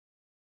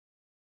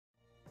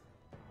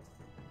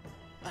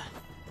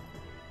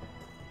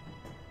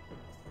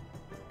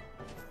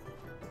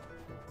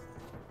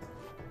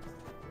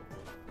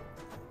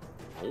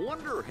I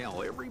wonder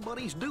how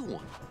everybody's doing.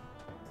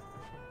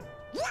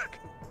 Look!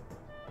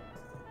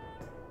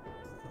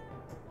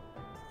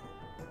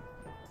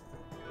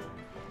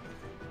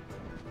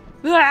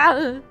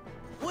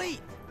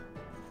 Wait!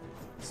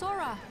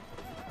 Sora!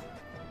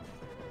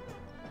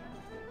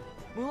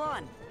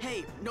 Mulan!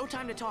 Hey, no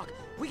time to talk.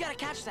 We gotta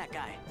catch that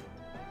guy.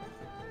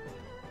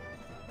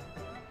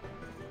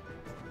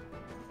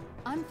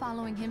 I'm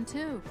following him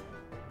too.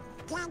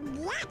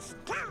 Then let's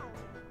go!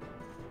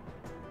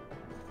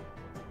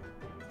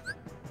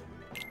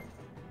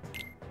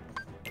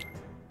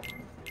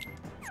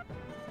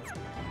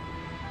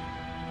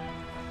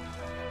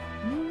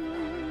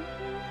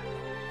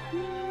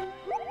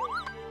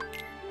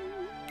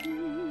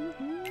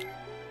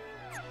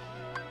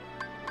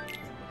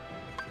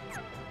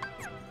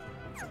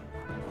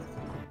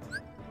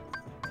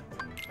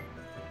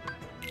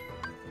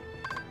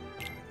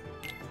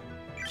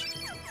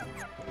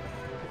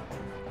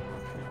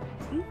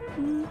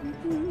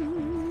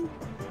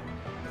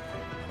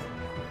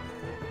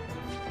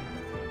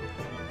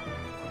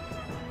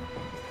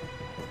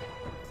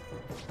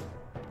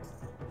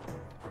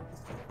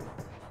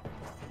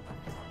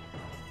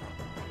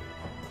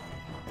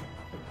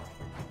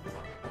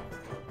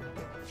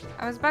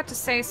 I was about to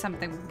say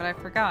something, but I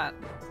forgot.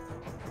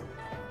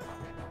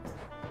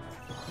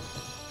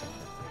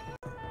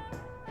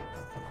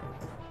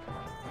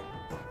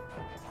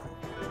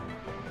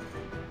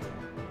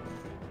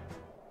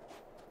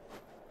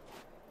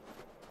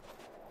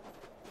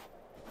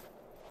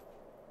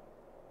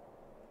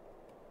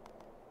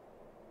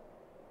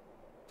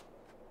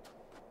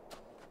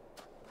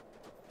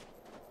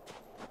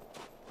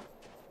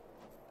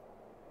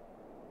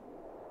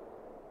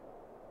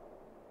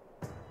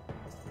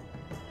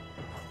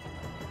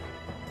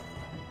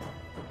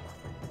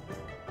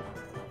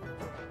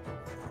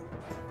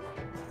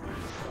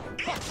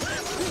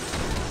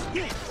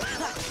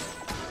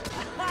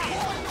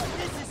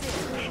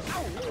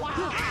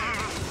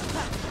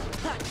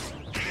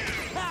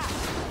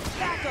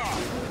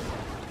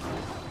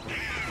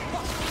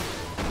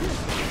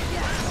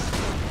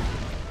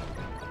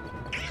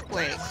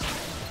 Wait.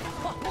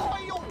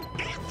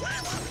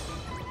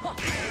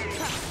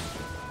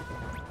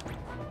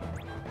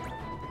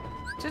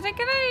 Did I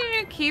get any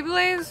new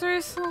Keyblades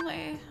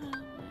recently?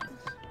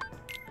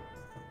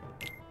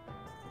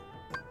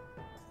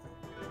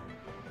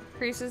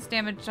 Increases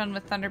damage done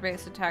with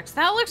thunder-based attacks.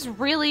 That looks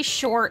really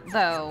short,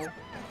 though.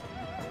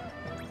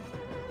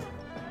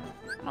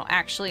 I don't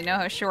actually know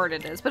how short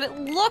it is, but it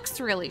looks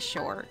really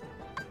short.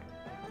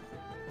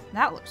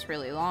 That looks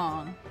really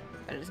long.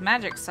 But his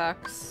magic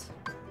sucks.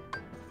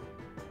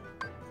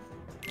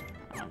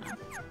 I don't know.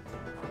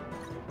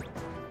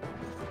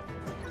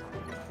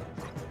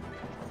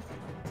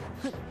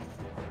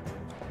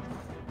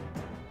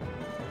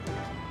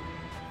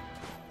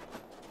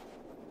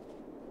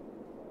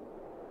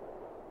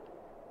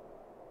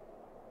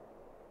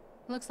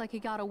 Looks like he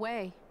got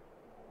away.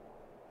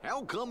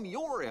 How come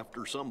you're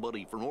after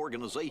somebody from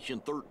Organization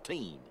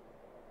 13?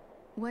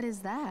 What is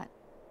that?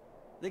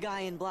 The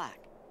guy in black.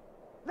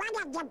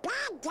 One of the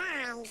bad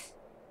guys!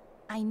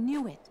 I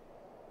knew it.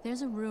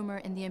 There's a rumor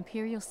in the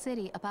Imperial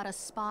City about a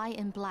spy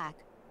in black,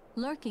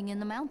 lurking in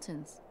the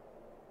mountains.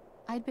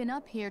 I'd been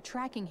up here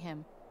tracking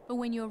him, but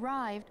when you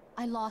arrived,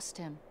 I lost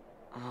him.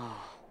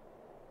 Oh.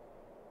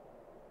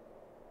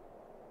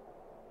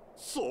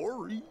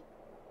 Sorry.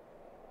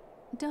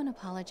 Don't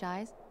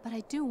apologize, but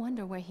I do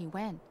wonder where he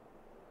went.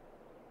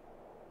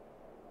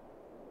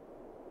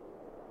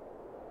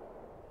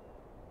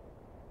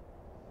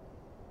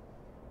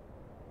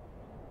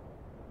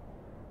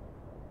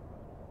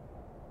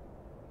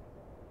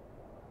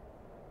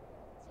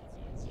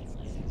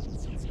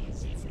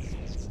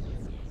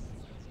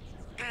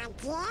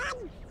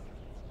 Again?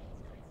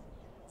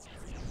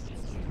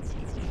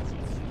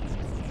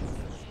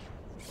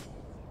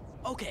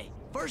 Okay,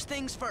 first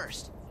things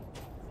first.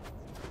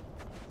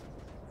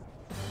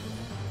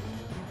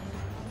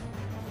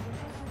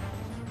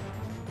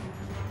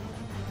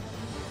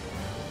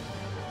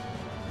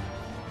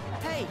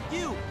 Hey,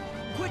 you!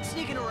 Quit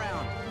sneaking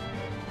around!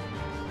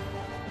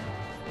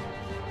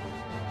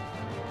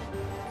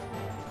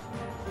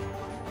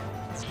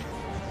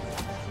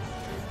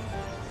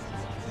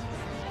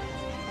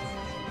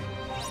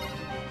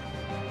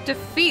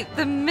 Defeat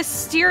the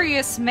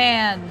mysterious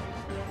man!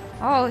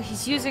 Oh,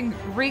 he's using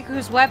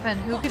Riku's weapon.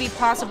 Who could he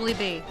possibly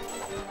be?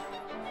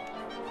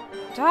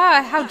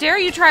 Duh, how dare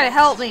you try to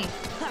help me!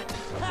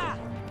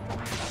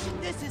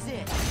 This is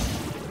it!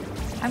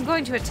 I'm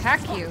going to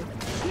attack you.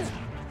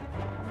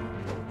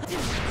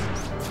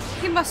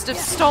 He must have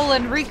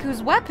stolen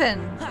Riku's weapon.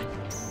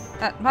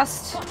 That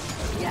must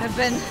have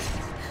been...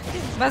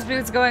 must be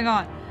what's going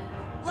on.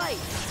 Light!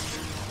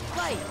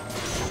 Light!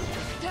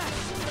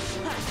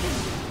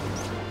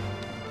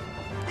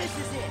 This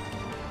is it!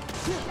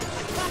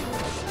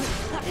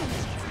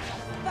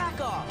 Back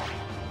off!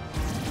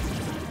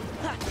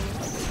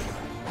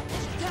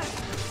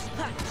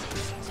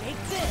 Take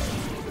this!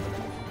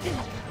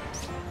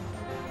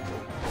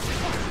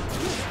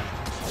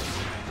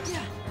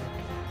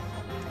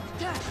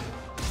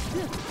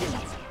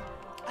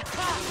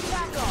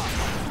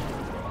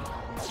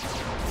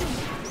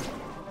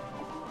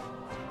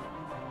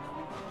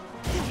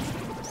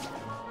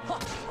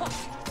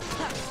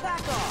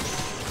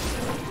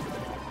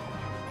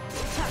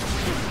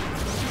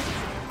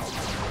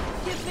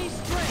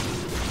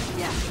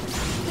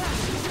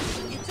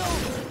 It's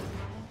over.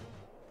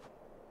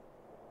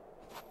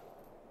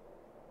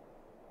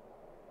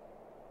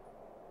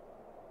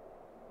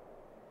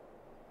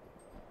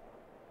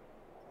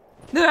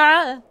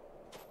 Ah!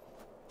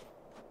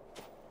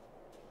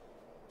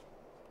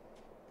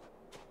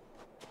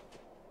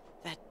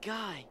 That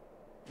guy.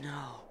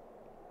 No.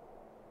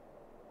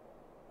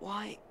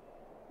 Why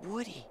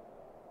would he?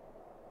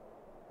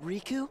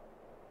 Riku?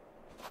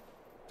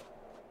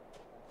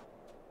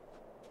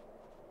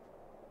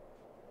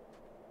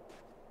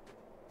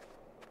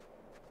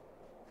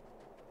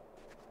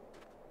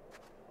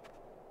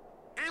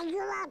 Are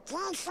you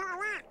okay,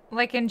 Sora?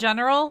 Like in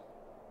general?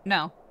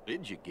 No.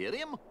 Did you get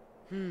him?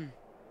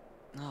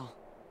 No.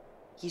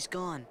 He's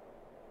gone.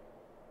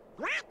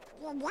 What?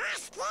 You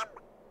lost him?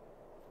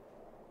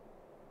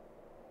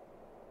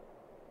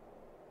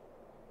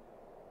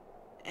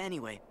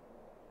 Anyway,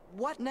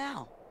 what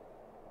now?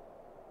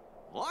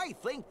 I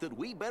think that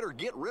we better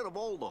get rid of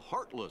all the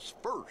Heartless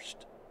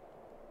first.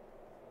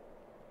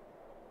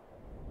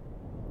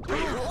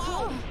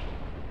 Whoa!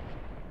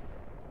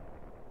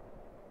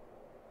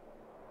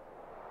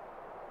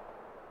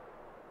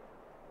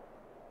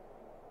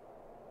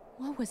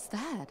 What was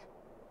that?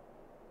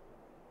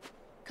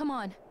 Come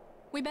on.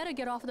 We better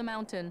get off the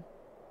mountain.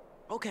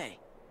 Okay.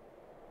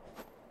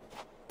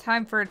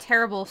 Time for a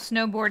terrible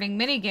snowboarding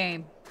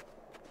minigame.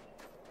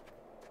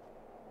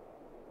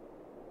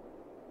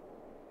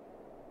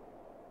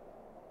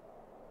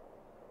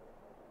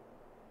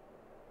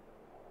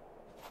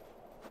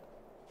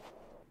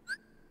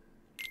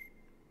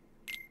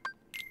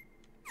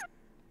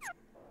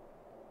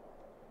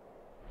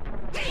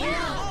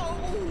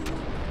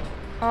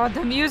 Oh,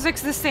 the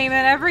music's the same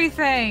in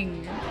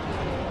everything.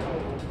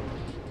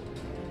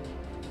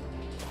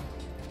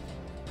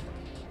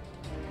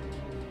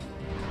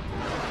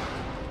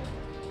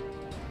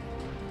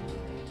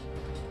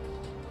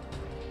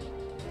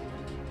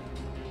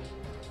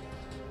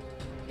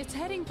 It's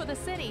heading for the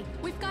city.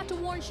 We've got to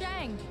warn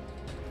Shang.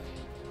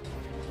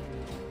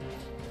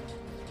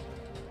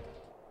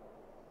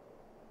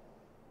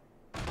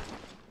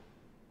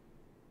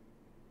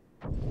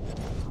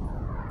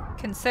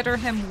 Consider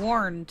him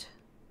warned.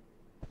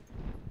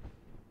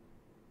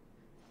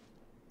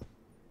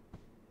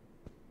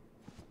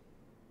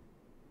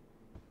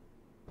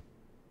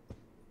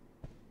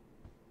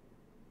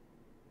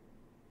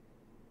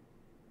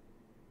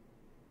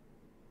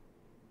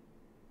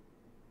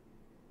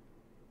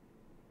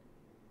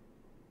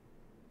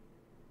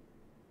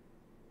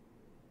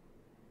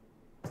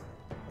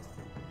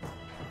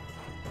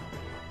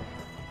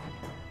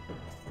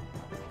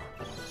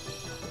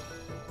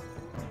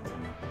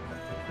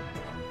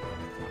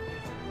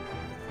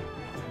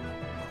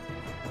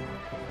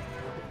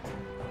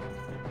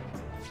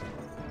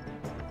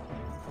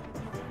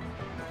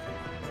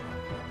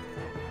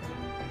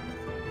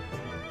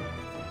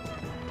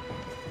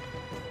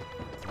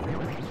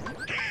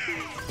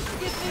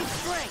 Give me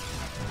strength!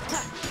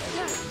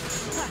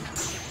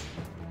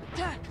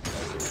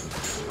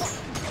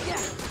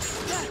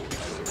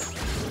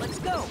 Let's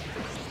go!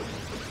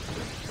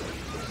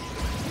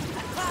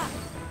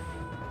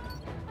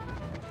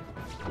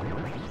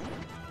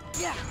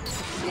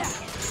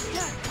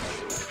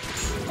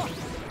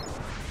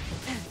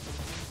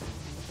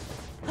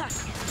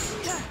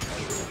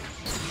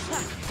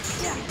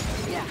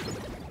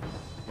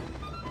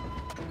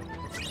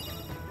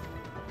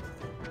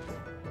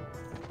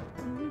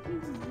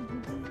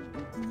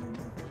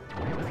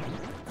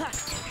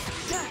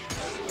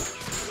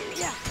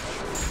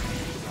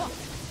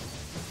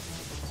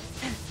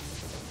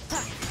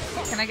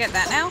 Can I get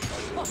that now?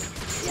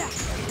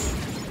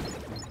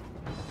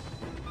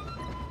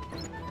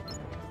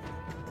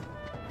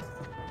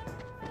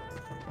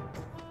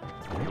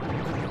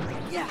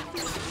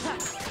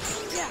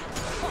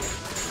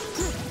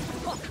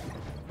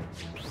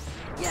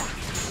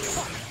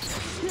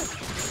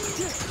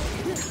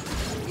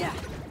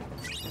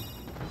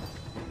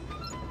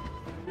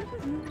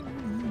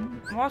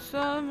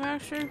 Awesome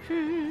action.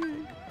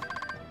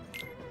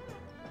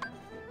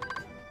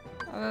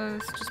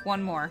 It's just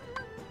one more.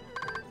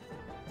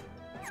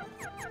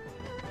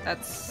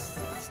 That's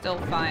still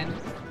fine.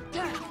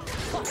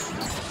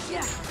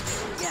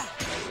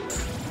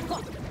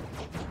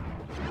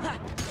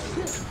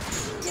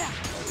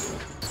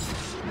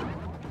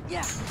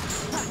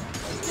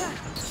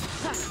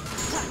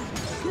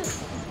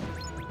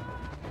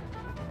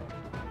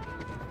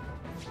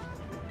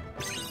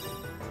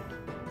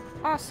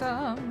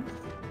 Awesome.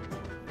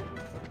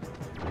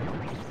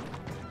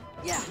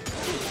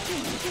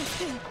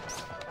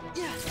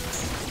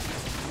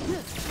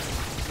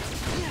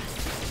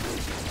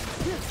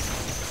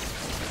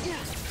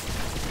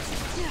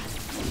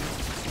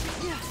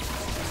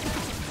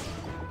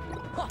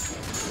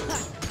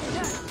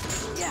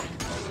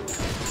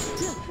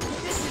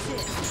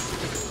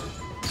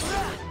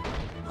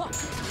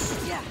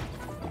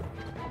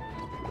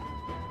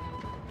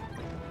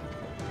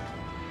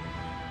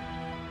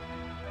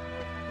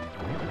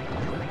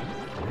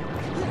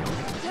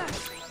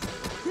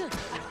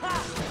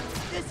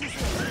 This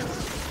is it!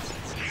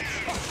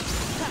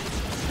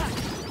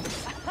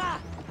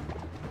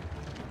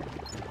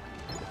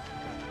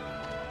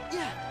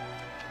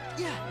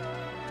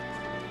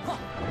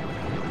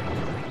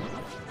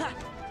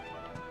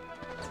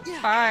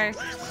 Bye.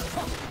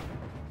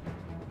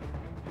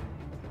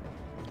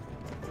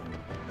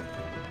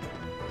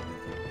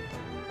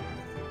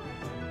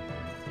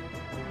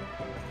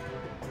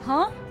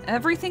 Huh?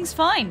 Everything's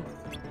fine.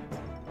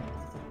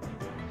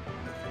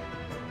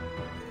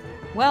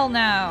 Well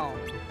now.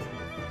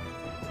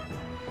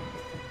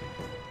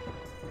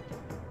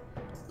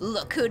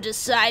 Look who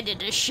decided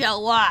to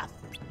show up.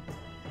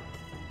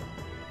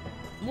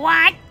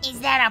 What? Is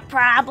that a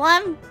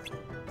problem?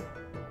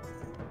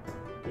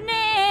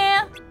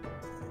 Nah.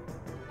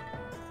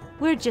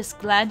 We're just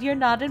glad you're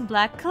not in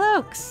black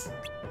cloaks.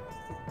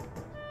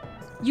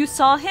 You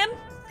saw him?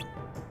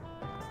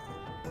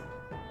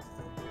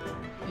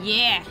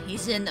 Yeah,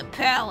 he's in the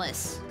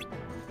palace.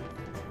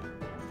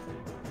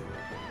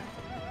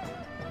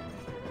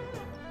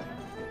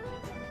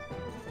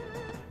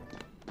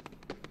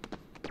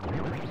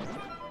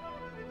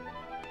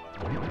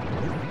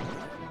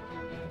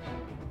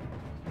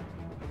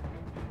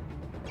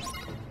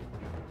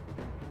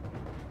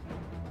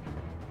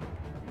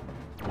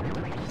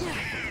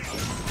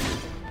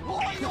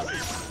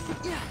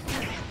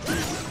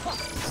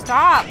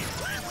 Stop!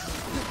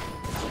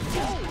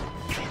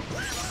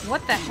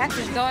 What the heck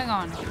is going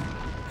on?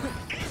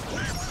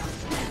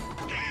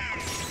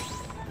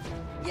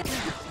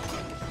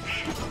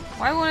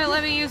 Why won't it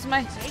let me use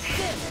my...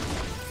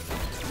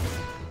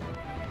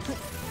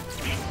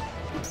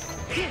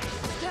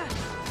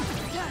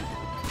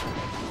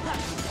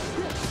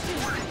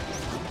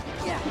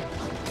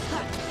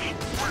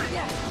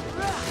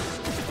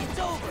 It's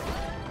over.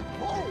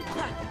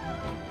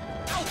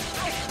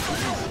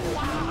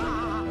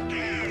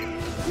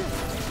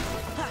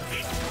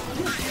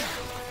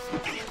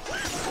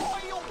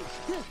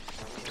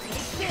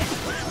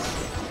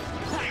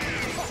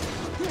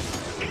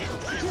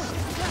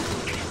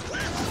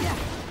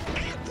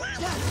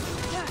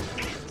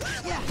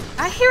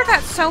 I hear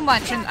that so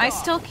much, and I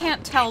still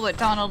can't tell what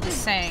Donald is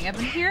saying. I've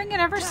been hearing it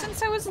ever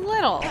since I was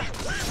little.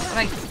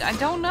 But I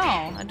don't know.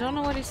 I don't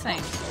know what he's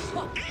saying.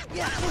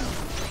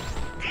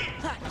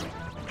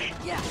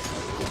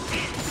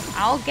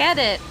 I'll get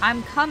it.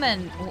 I'm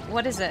coming.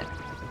 What is it?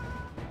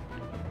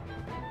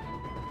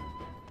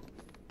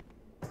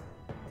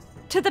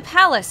 To the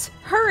palace!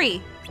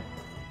 Hurry!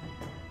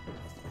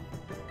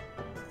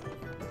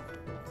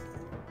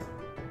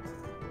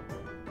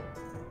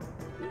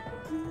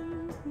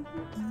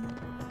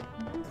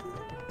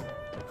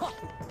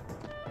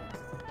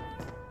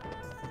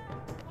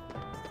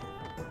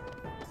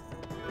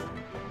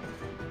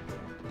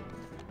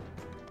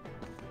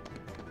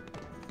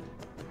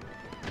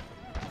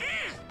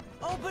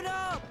 Open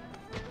up!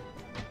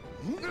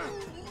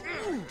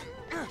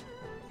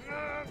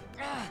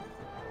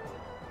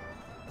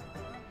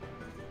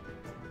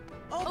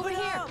 Over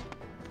here!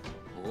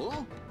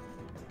 Huh?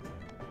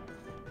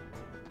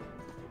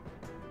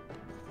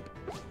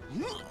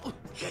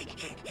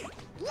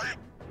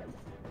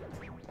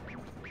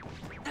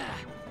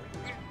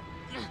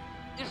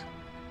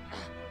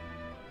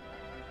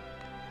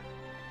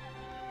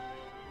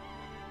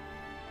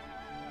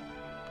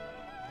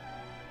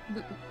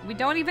 We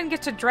don't even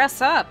get to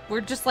dress up.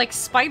 We're just like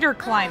spider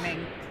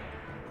climbing.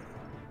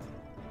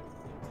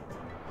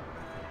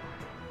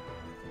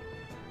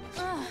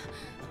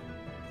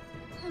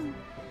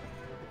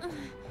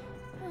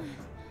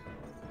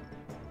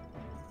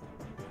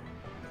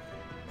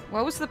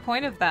 What was the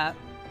point of that?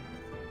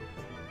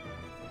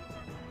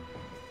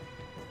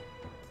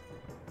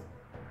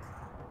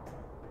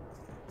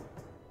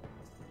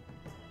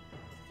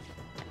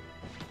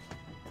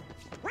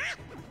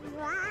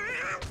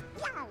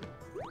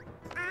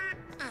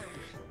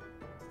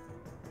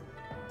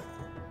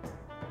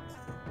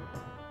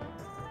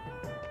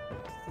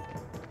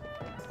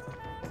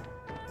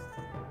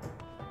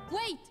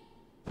 Wait!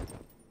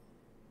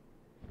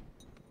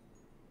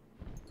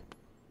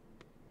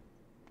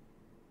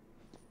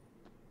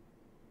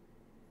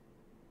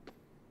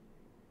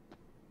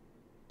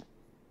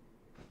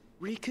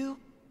 Riku?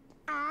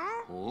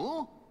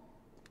 Huh?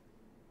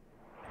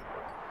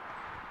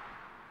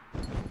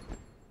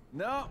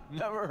 No,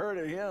 never heard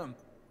of him.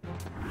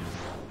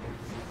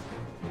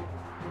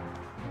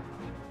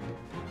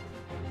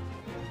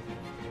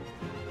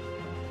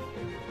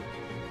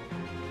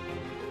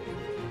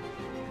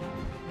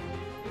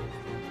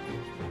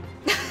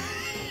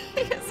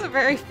 It's a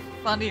very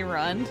funny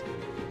run.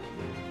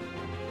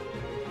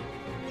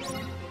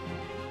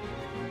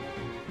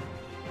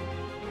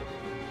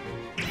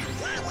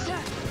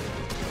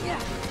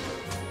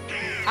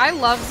 I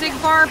love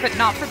Xigbar, but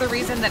not for the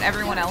reason that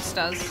everyone else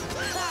does.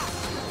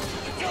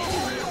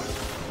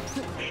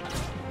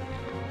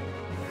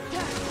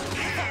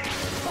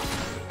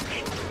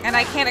 And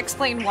I can't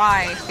explain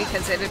why,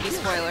 because it would be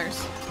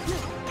spoilers.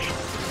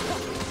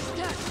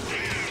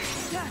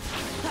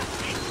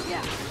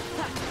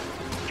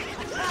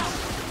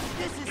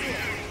 This is it!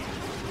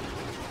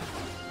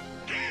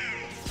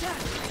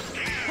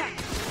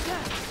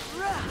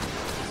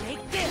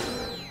 Take this!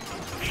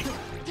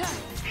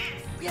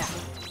 Yeah!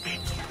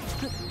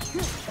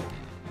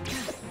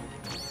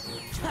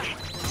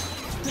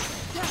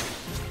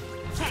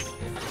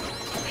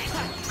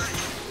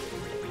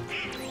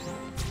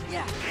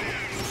 Yeah.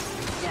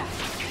 Yeah.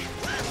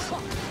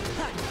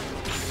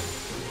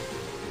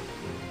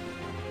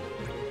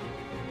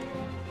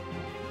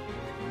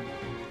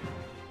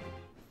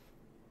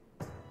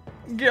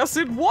 Guess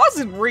it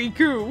wasn't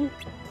Riku.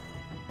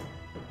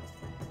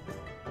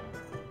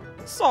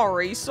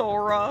 Sorry,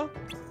 Sora.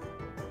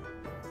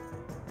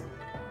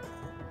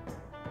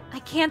 I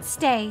can't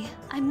stay.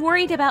 I'm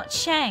worried about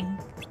Shang.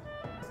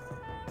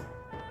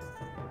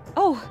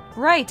 Oh,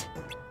 right.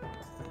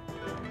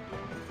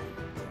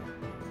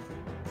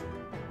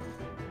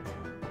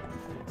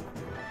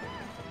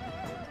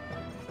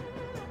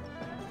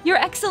 Your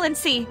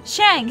Excellency,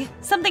 Shang,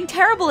 something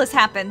terrible has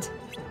happened.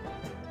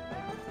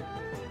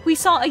 We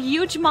saw a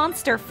huge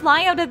monster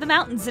fly out of the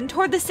mountains and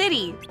toward the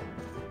city.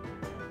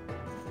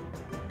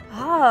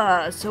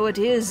 Ah, so it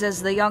is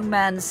as the young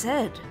man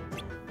said.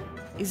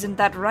 Isn't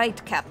that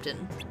right,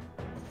 Captain?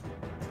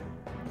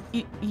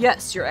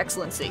 Yes, Your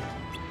Excellency.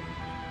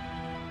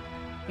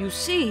 You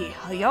see,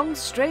 a young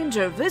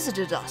stranger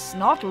visited us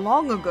not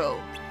long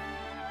ago.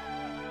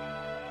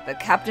 The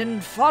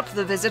captain fought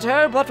the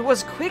visitor, but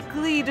was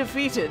quickly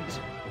defeated.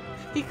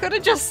 He could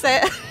have just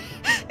said...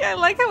 Yeah, I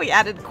like how he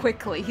added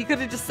quickly. He could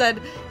have just said,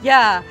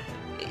 yeah,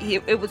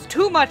 it was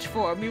too much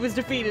for him. He was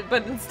defeated,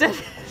 but instead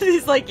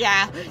he's like,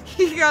 yeah,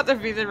 he got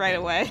defeated right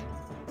away.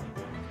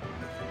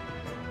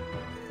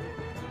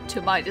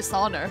 To my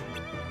dishonor.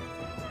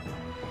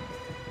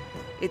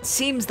 It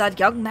seems that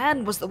young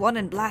man was the one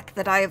in black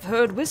that I have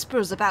heard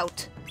whispers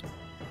about.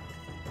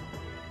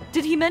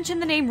 Did he mention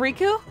the name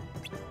Riku?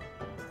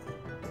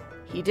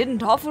 He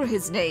didn't offer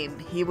his name.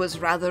 He was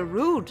rather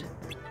rude.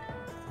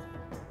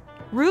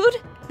 Rude?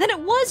 Then it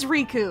was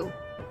Riku!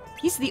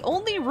 He's the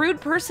only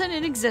rude person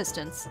in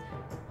existence.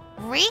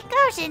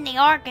 Riku's in the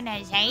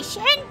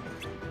organization?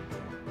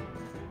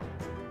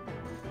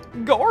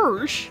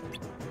 Gosh!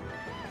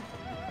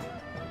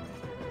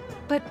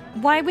 But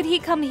why would he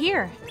come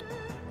here?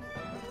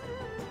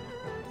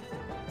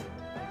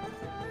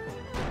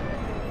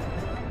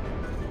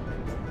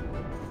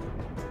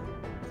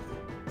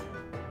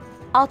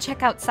 I'll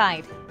check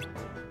outside.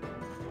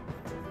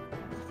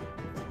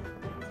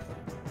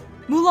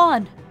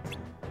 Mulan!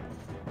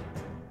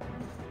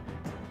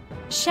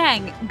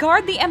 Shang,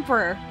 guard the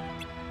Emperor!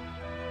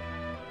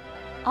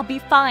 I'll be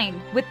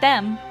fine with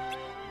them.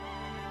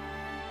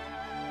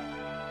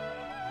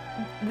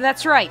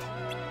 That's right.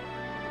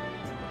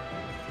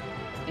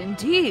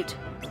 Indeed.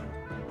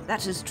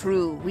 That is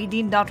true. We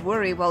need not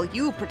worry while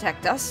you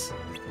protect us.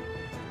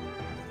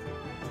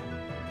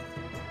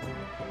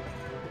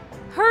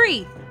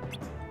 Hurry!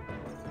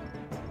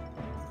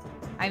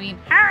 I mean,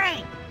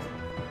 Hurry!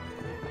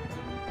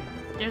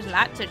 There's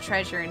lots of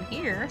treasure in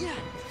here. Yeah.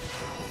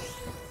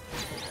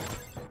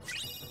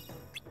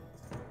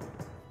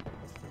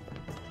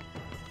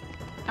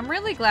 I'm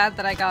really glad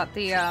that I got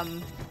the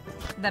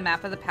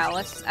map of the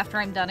palace after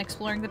I'm done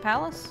exploring the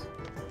palace.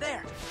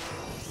 There.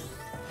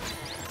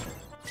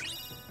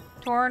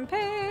 Torn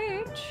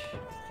page.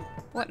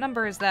 What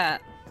number is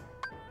that?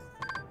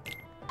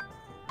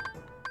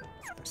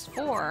 It's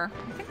 4.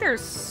 I think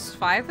there's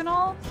 5 in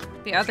all.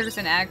 The other's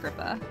in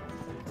Agrippa.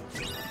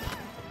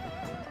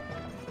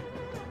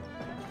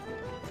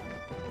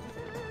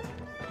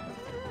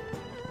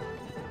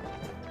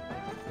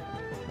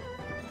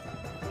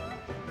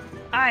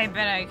 I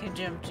bet I could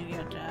jump to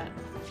get that.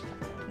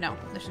 No,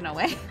 there's no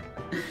way.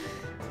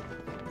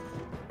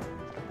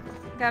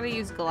 Gotta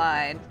use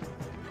glide.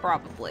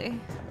 Probably.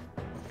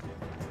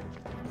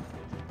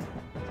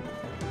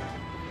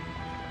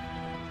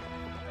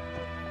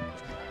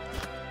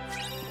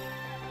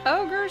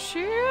 Ogre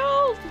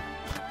shield!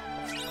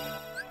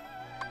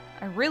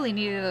 I really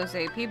needed those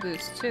AP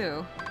boosts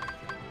too.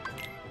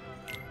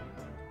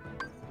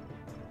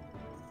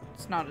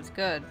 It's not as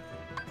good.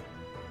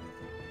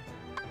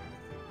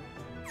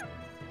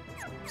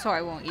 So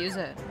I won't use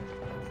it.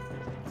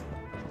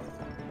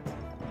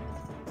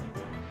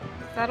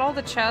 Is that all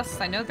the chests?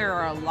 I know there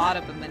are a lot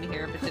of them in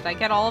here, but did I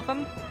get all of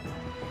them?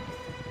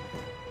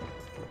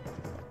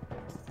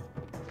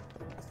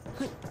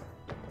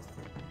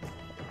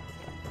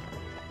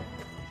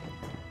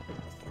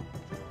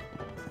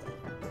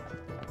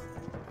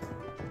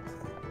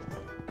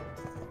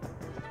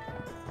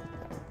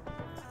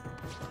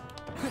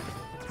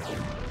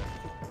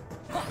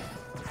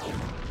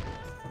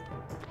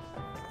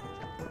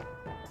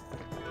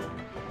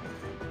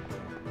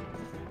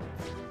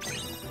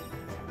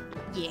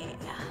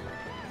 yeah.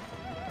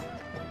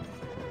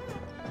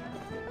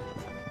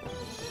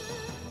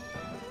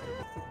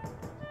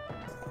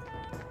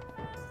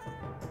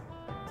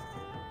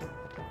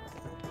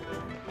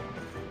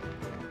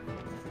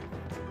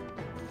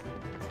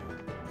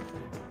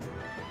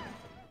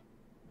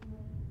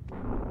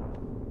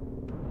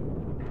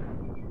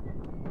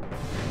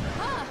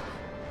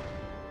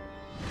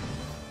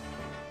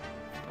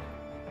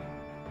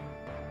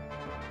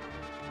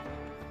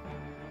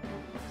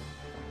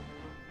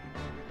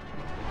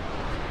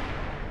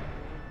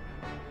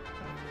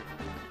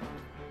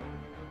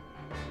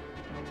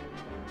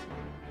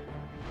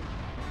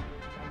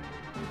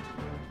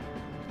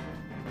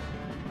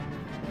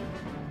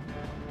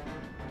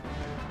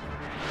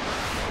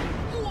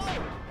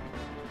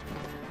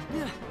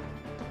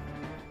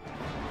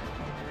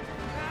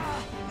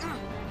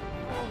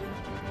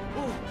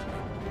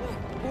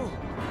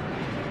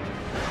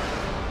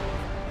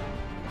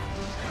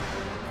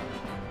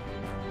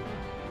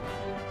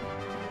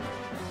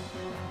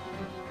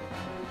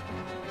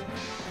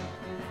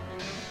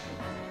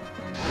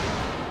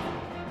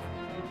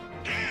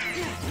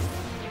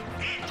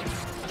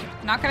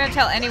 Not gonna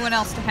tell anyone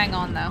else to hang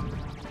on, though.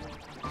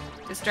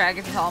 This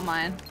dragon is all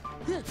mine.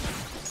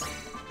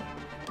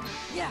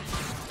 Yeah.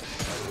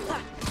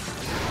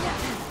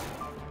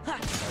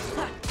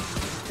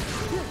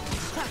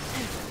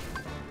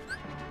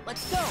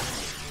 Let's go.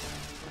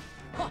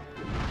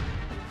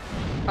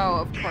 Oh,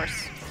 of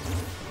course.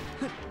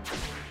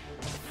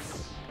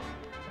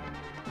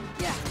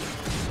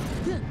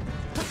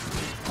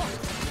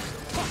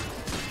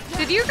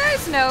 Did you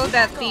guys know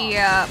that the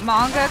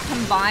manga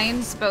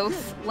combines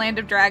both Land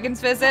of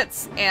Dragons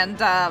visits and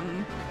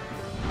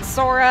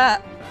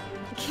Sora,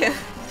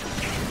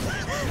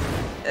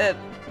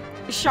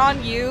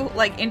 Shan Yu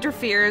like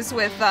interferes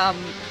with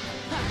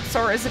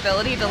Sora's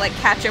ability to like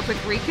catch up with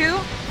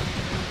Riku?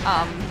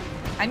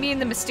 I mean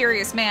the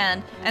mysterious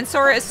man, and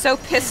Sora is so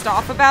pissed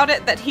off about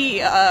it that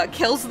he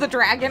kills the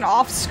dragon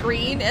off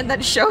screen and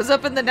then shows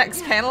up in the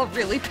next panel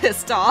really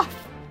pissed off.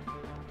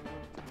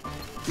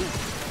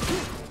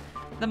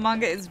 The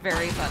manga is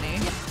very funny.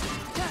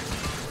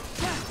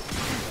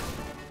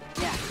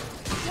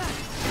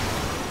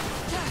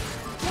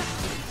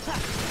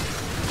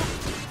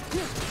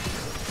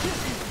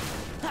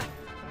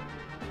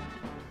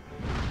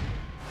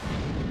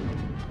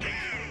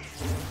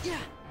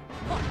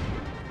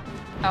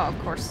 Oh, of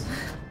course.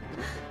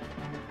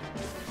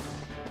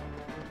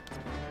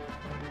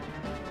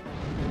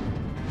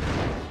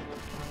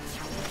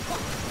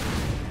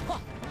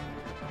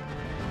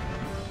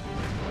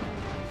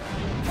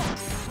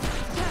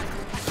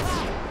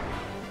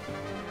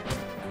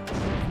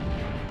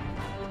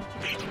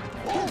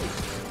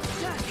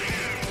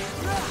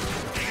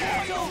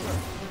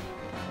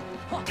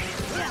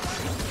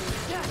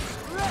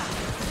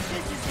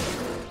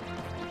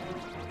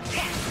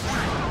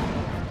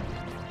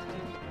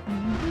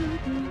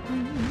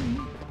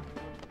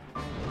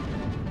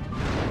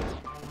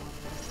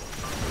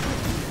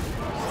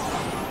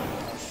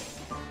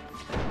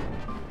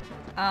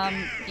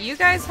 You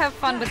guys have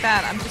fun with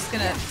that. I'm just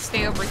gonna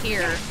stay over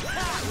here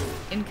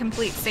in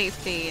complete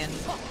safety and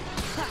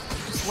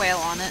just wail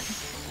on it.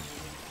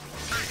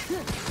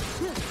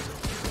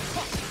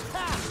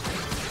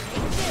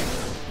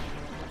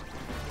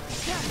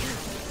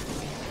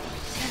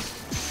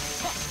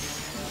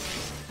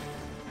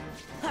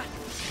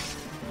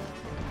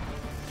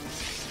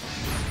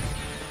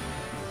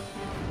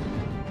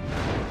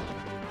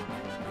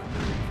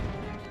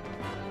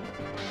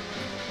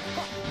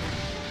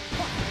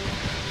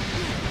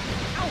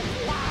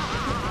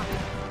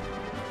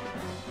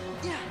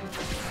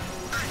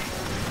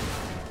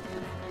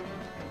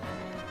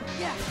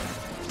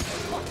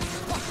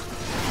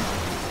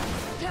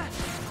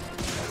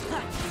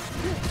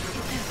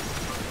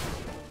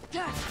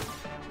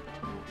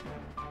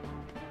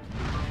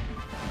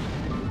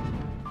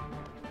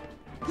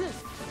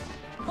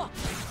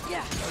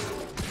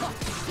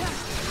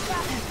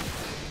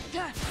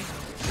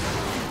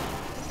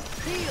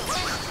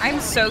 I'm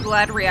so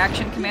glad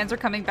reaction commands are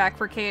coming back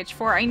for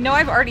KH4. I know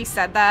I've already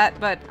said that,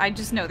 but I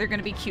just know they're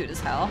gonna be cute as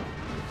hell.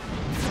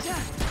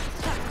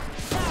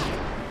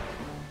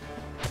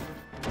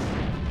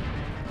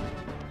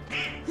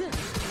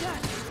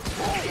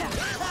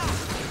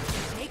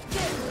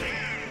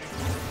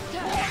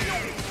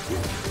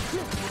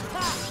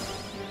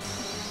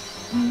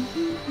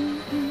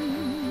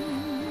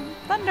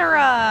 Thundera!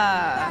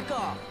 Back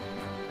off.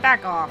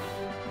 Back off.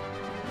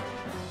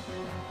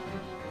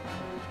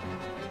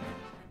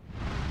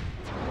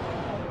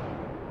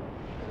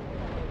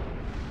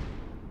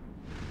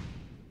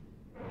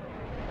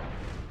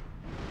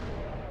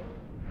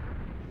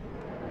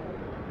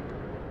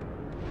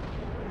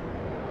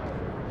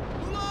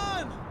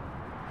 Mulan!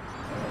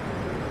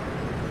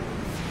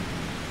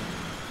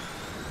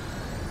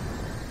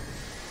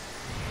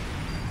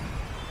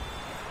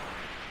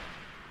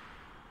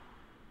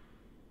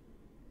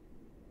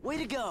 Way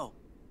to go.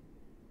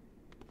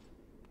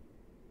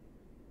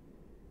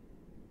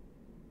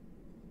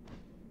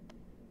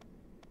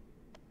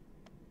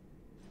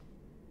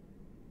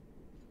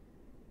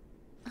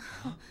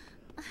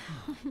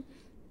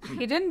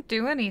 He didn't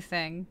do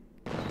anything.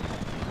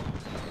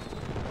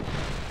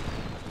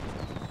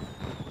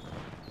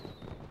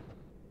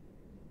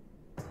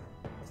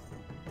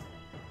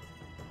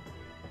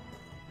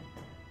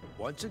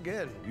 Once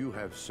again, you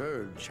have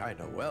served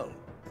China well.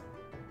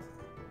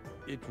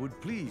 It would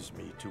please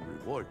me to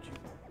reward you.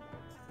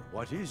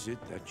 What is it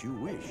that you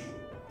wish?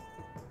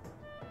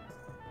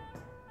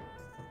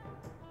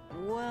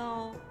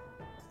 Well,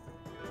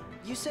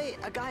 you say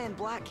a guy in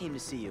black came to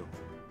see you.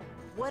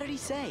 What did he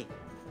say?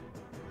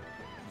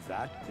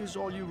 That is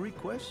all you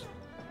request?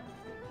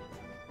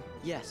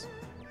 Yes.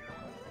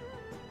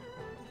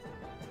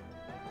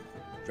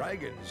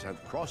 Dragons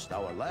have crossed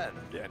our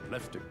land and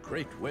left a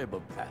great web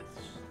of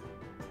paths.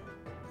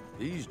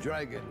 These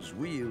dragons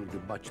wield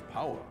much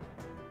power,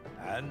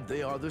 and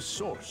they are the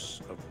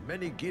source of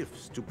many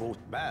gifts to both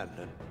man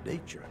and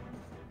nature.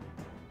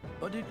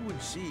 But it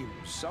would seem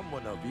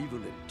someone of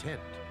evil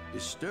intent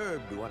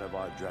disturbed one of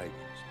our dragons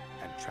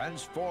and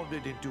transformed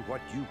it into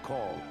what you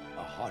call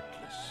a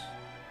heartless.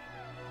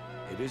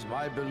 It is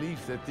my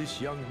belief that this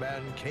young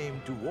man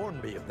came to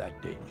warn me of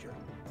that danger.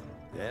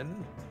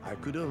 Then I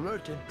could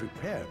alert and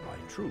prepare my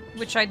troops.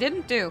 Which I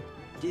didn't do.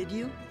 Did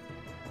you?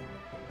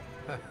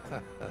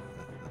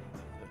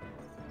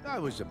 I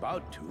was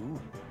about to,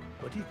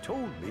 but he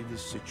told me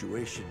this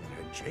situation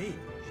had changed.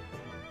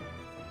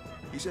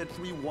 He said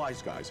 3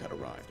 wise guys had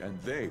arrived, and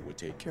they would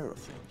take care of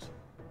things.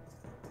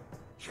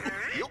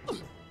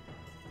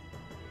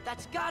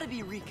 That's gotta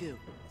be Riku.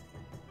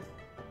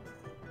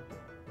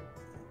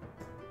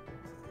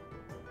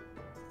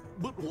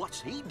 But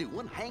what's he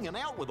doing hanging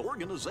out with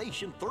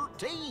Organization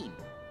 13?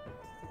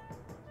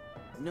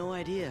 No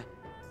idea.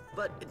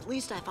 But at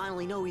least I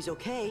finally know he's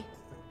okay.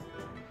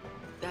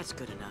 That's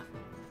good enough.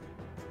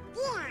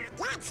 Yeah,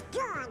 that's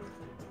good.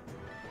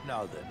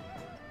 Now then,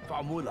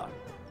 Mulan,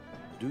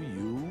 do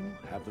you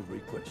have a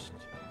request?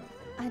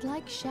 I'd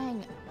like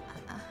Shang,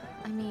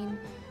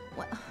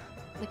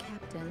 the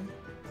captain.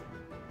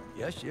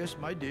 Yes, yes,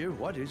 my dear,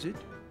 what is it?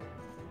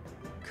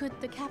 Could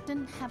the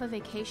captain have a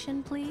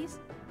vacation, please?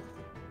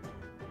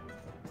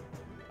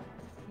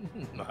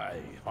 I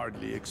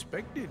hardly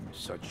expected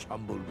such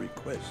humble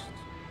requests.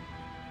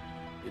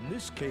 In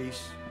this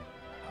case,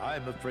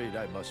 I'm afraid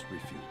I must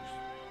refuse.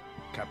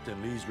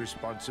 Captain Li's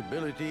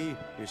responsibility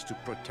is to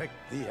protect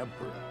the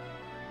Emperor.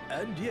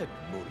 And yet,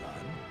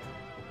 Mulan,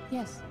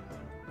 Yes.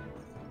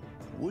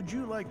 would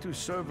you like to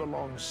serve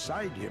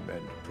alongside him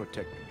and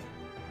protect me?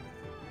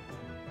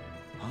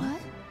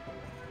 What?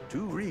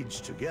 2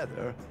 reeds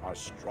together are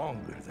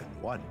stronger than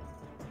 1.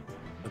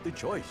 But the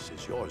choice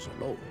is yours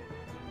alone.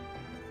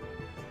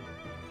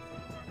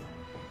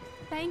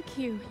 Thank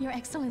you, Your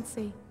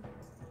Excellency.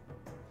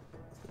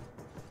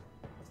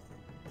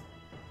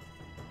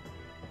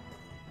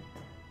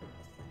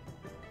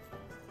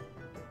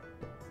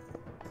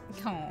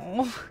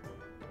 Oh.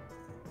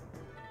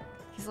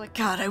 He's like,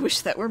 God, I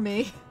wish that were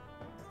me.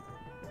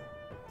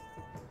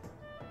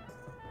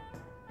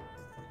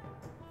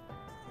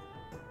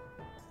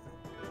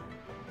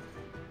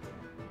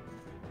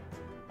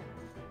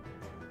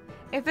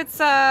 If it's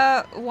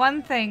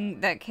one thing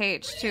that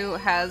KH2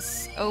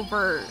 has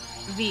over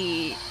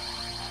the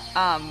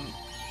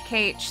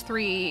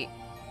KH3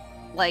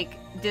 like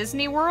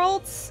Disney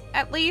worlds,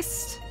 at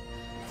least,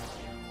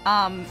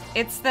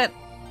 it's that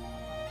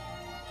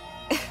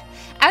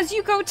as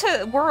you go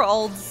to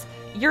worlds,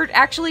 you're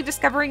actually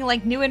discovering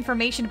like new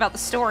information about the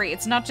story.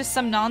 It's not just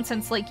some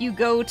nonsense like you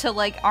go to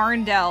like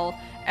Arendelle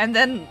and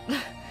then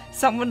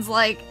someone's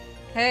like,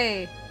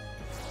 hey,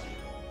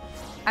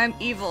 I'm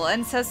evil,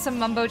 and says some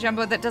mumbo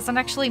jumbo that doesn't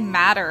actually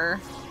matter,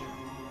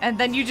 and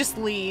then you just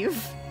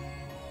leave.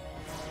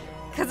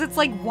 Because it's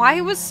like,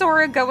 why was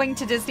Sora going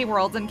to Disney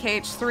World in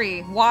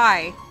KH3?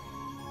 Why?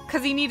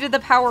 Because he needed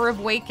the power of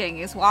waking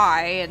is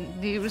why,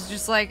 and he was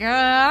just like,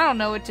 I don't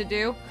know what to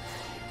do.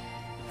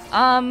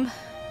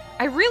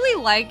 I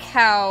really like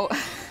how...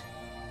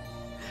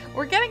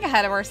 We're getting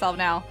ahead of ourselves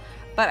now,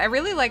 but I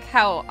really like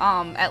how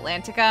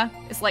Atlantica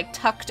is like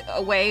tucked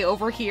away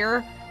over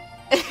here.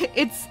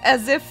 It's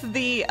as if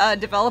the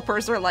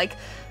developers are like,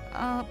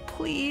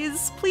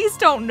 please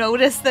don't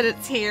notice that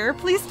it's here.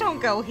 Please don't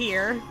go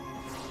here.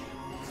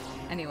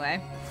 Anyway.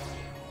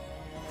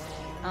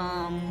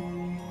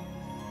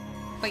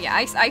 But yeah,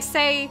 I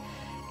say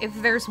if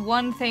there's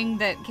one thing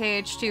that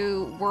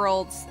KH2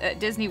 Worlds,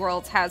 Disney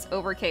Worlds has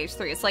over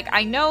KH3, it's like,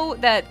 I know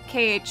that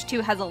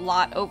KH2 has a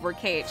lot over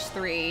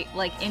KH3,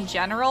 like, in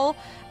general,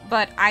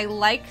 but I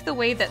like the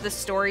way that the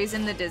stories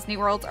in the Disney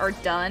Worlds are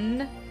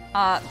done,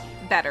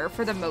 better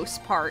for the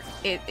most part.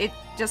 It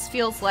just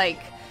feels like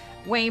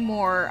way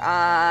more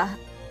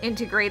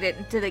integrated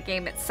into the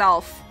game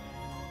itself,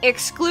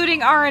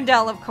 excluding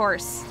Arendelle, of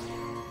course.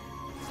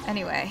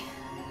 Anyway,